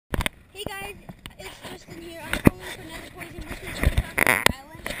NetherPoison here. I'm calling for NetherPoison. This is Rhode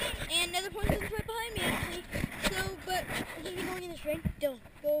Island, and NetherPoison's right behind me, actually. So, but we're gonna be going in this rain. Dylan,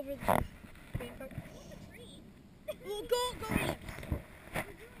 go over the rain part. Well, go over there.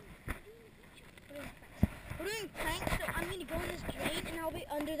 We're doing pranks, so I'm gonna go in this drain, and I'll be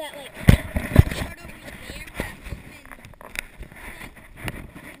under that like part over there, that open.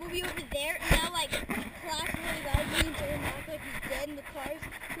 We'll be over there, and I'll like clap really loudly until we knock like he's dead in the cars.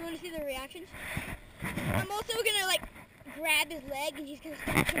 You want to see the reactions? I'm also gonna like grab his leg, and he's gonna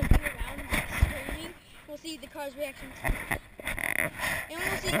start jumping around and like, screaming. We'll see the car's reactions, and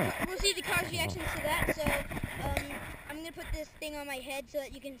we'll see the car's reactions to that. So I'm gonna put this thing on my head so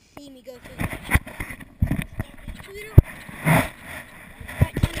that you can see me go through the.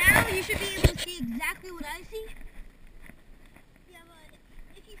 Alright, so now you should be able to see exactly what I see. Yeah, but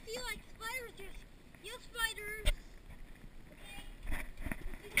if you feel like spiders, just yell spiders.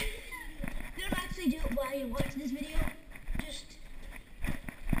 Okay? Don't actually do it while you watch this video. Just.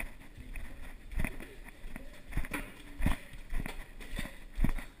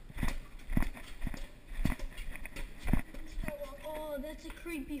 Oh, that's a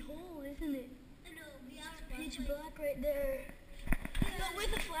creepy hole, isn't it? Pitch black right there. Yeah. But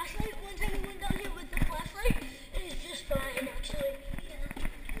with the flashlight, one time we went down here with the flashlight, and it's just fine actually. Yeah.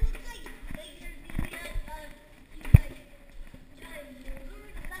 It looks like lasers being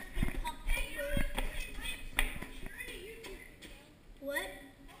What?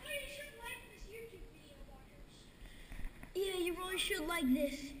 Yeah, you really should like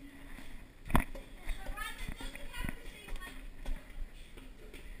this.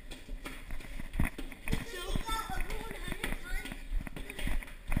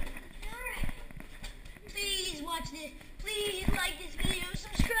 Watch this. Please like this video,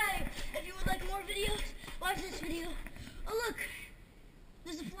 subscribe. If you would like more videos, watch this video. Oh look,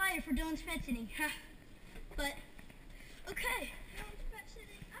 there's a flyer for Dylan's pet sitting. But okay. Dylan's pet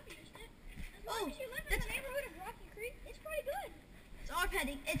sitting. I've used it. Oh, you live in the neighborhood of Rocky Creek. It's pretty good.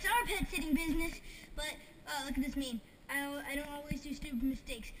 It's our pet sitting business. But look at this meme. I don't always do stupid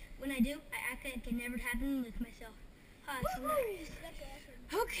mistakes. When I do, I act like it never happened with myself. It's hilarious. That's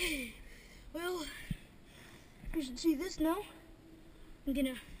awesome. Okay. Well. You should see this now. I'm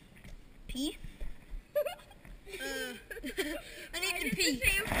gonna pee. I need to pee.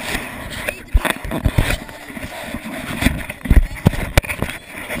 I need to pee.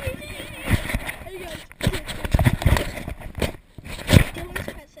 Hey guys. Dylan's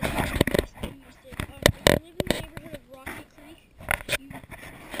pet center. I used it. If you live in the neighborhood of Rocky Creek,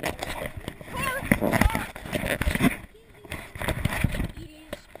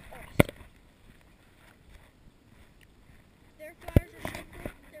 their flowers are so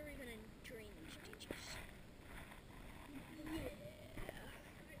cool, they're even in drainage ditches. Yeah.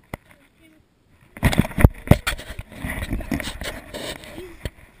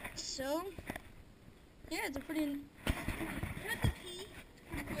 So, yeah, it's a pretty.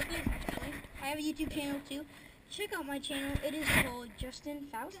 I have a YouTube channel too. Check out my channel. It is called Justin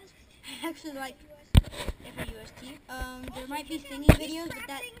Faust. I actually like F-A-U-S-T. There might be singing videos, but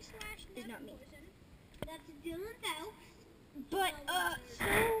that is not me. That's Dylan Faust. But,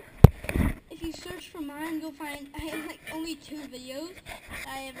 so, if you search for mine, you'll find, I have, like, only 2 videos.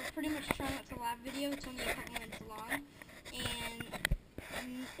 I have a pretty much try not to laugh video. It's only a couple minutes long.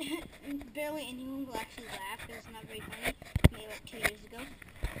 And barely anyone will actually laugh, because it's not very funny. Maybe like 2 years ago.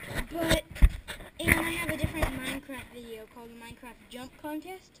 But, and I have a different Minecraft video called the Minecraft Jump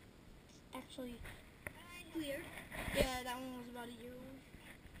Contest. It's actually weird. Yeah, that one was about a year old.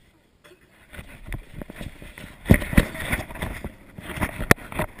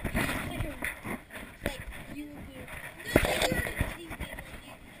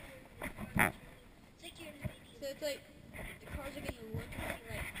 So it's like the cars are gonna look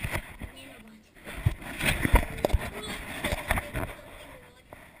like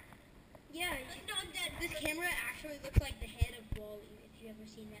yeah, this camera actually looks like the head of Wall-E, if you've ever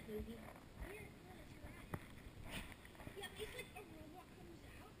seen that movie. Yeah, it's like a robot comes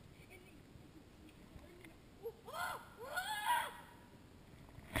out and then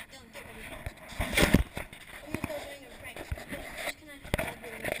don't get ready. I'm gonna start doing a prank. Just can I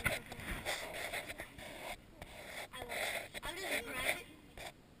I'm just grab it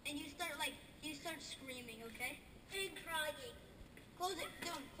and you start screaming, okay? And crying. Close it,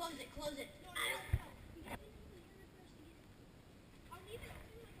 don't close it, close it. I'll leave it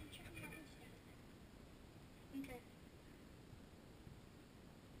open like I'm checking out his stuff.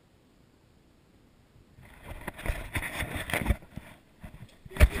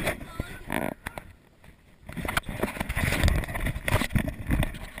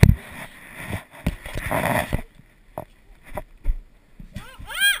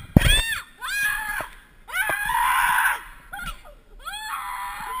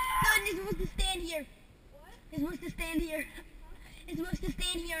 supposed to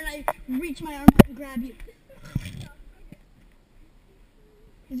stand here and I reach my arm up and grab you.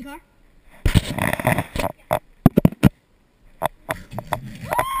 Is the car?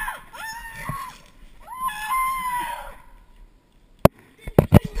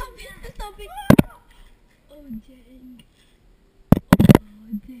 Stop it. Oh, dang.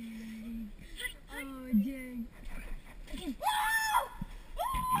 Oh, dang. Oh, dang. Again.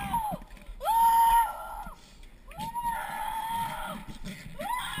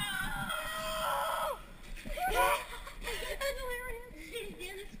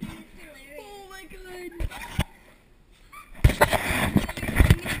 That's hilarious. Oh my god.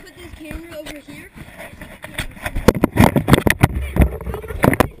 I'm gonna put this camera over here.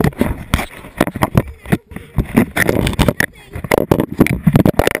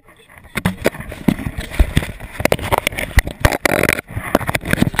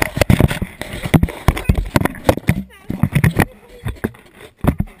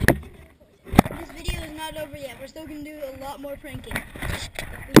 Over yet. We're still gonna do a lot more pranking. I'll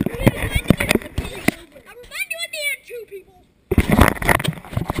remind you at the end, too, people.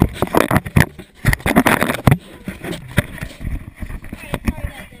 Alright, sorry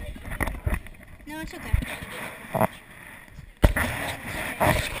about that. No, it's okay.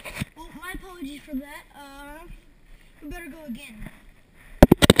 Well, my apologies for that. We better go again.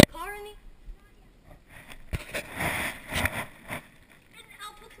 Car any?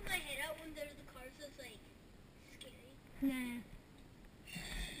 Nah.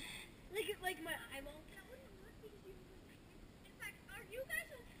 Look at like my eyeball. In fact, are you guys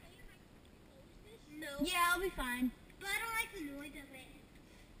okay if I close this? No. Yeah, I'll be fine. But I don't like the noise of it.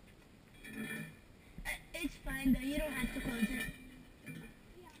 It's fine though. You don't have to close it.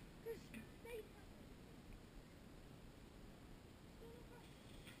 Yeah.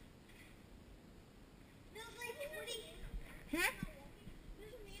 There's like 40. Huh?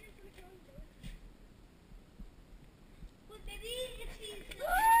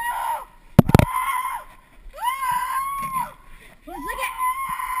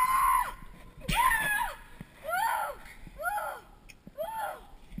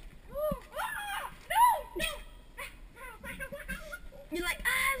 You're like,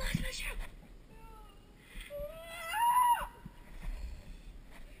 I lost my shirt.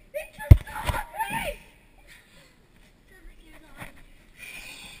 It just saw me.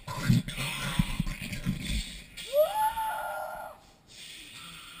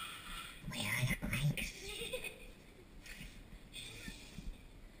 Where are the pranks?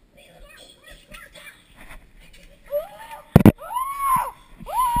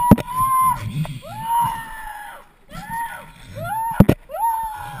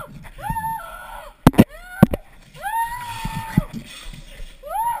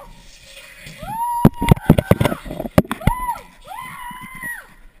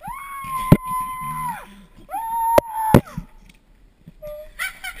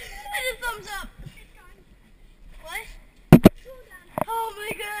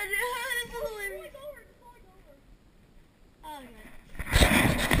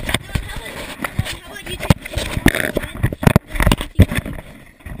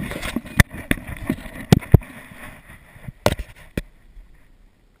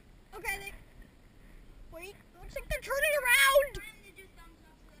 Looks like they're turning around.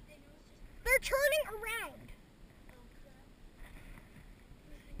 They're turning around.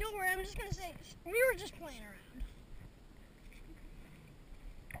 Don't worry, I'm just going to say, we were just playing around.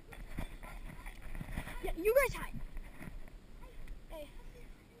 Yeah, you guys hide. Hey.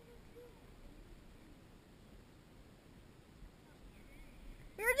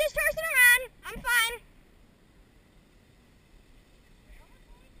 We were just tossing around. I'm fine.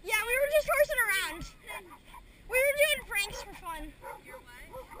 Yeah, we were just horsing around. We were doing pranks for fun.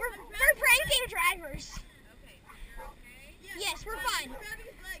 We're pranking drivers. Okay, you're okay? Yes, we're fine.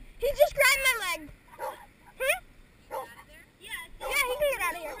 He just grabbed my leg. Out of there? Yeah, he can get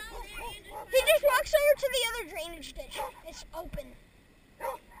out of here. He just walks over to the other drainage ditch. It's open.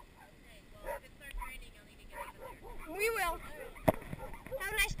 Okay, well, if it starts raining, you'll need to get out of there. We will.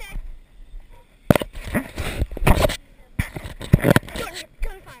 Have a nice day.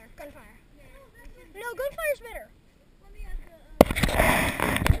 Gunfire. No, gunfire's better.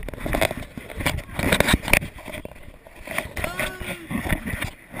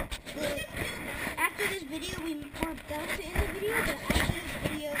 After this video, we're about to end the video, but after this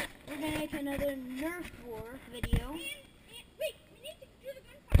video, we're going to make another Nerf War video. Wait, we need to do the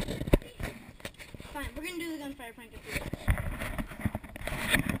gunfire. Fine, we're going to do the gunfire prank after this.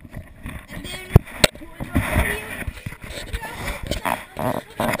 And then, we'll end our video.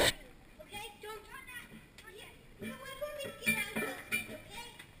 Okay, don't turn that. Yeah. You know what? Let me get out of this.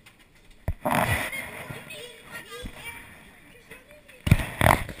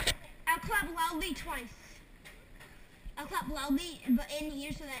 talk loudly, but in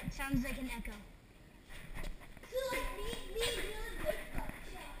here so that it sounds like an echo. So like me doing this stuff.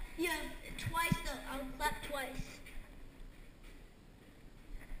 Yeah, twice though. I'll clap twice.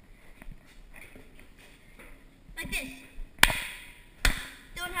 Like this.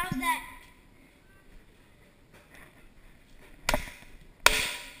 Don't how's that?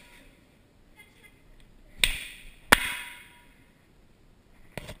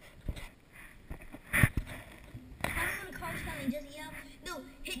 Just yell. No,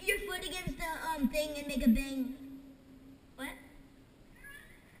 hit your foot against the thing and make a bang. What?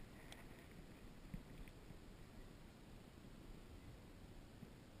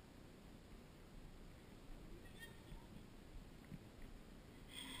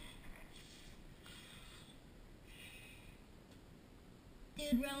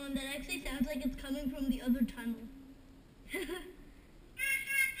 Dude, Rowan, that actually sounds like it's coming from the other tunnel.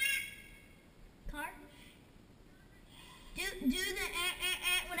 Car? Do the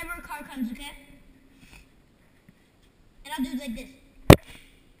whenever a car comes, okay? And I'll do it like this.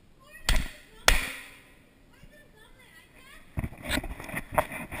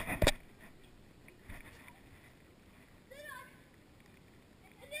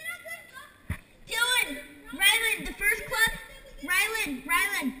 Dylan, Rylan, the first club. Rylan.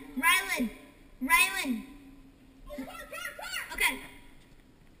 Okay.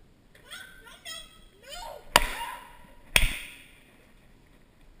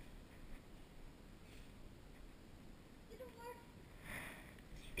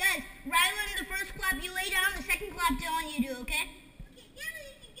 Guys, Rylan, the first clap you lay down, the second clap Dylan you do, okay? Okay,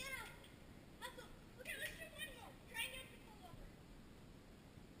 get up. Okay, let's do one more. Try and get the pull over.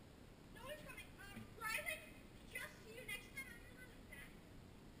 No one's coming. Rylan, just see you next time. I'm gonna run back.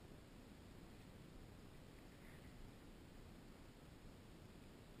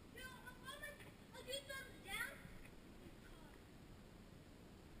 No, I'll do thumbs down.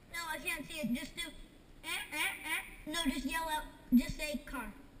 No, I can't see it. Just do No, just yell out. Just say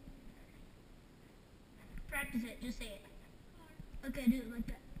car. Practice it. Just say it. Car. Okay, do it like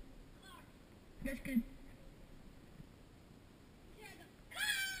that. Car. That's good.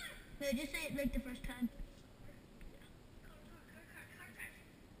 No, just say it like the first time.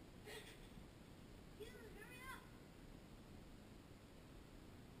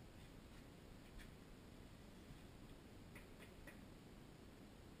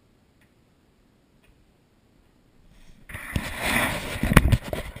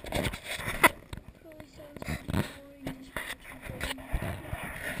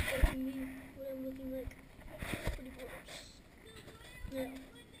 Yeah.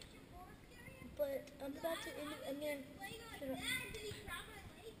 But I'm about to end it.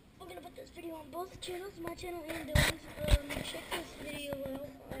 I'm gonna put this video on both channels, my channel and Dylan's. Check this video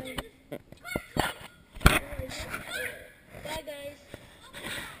out.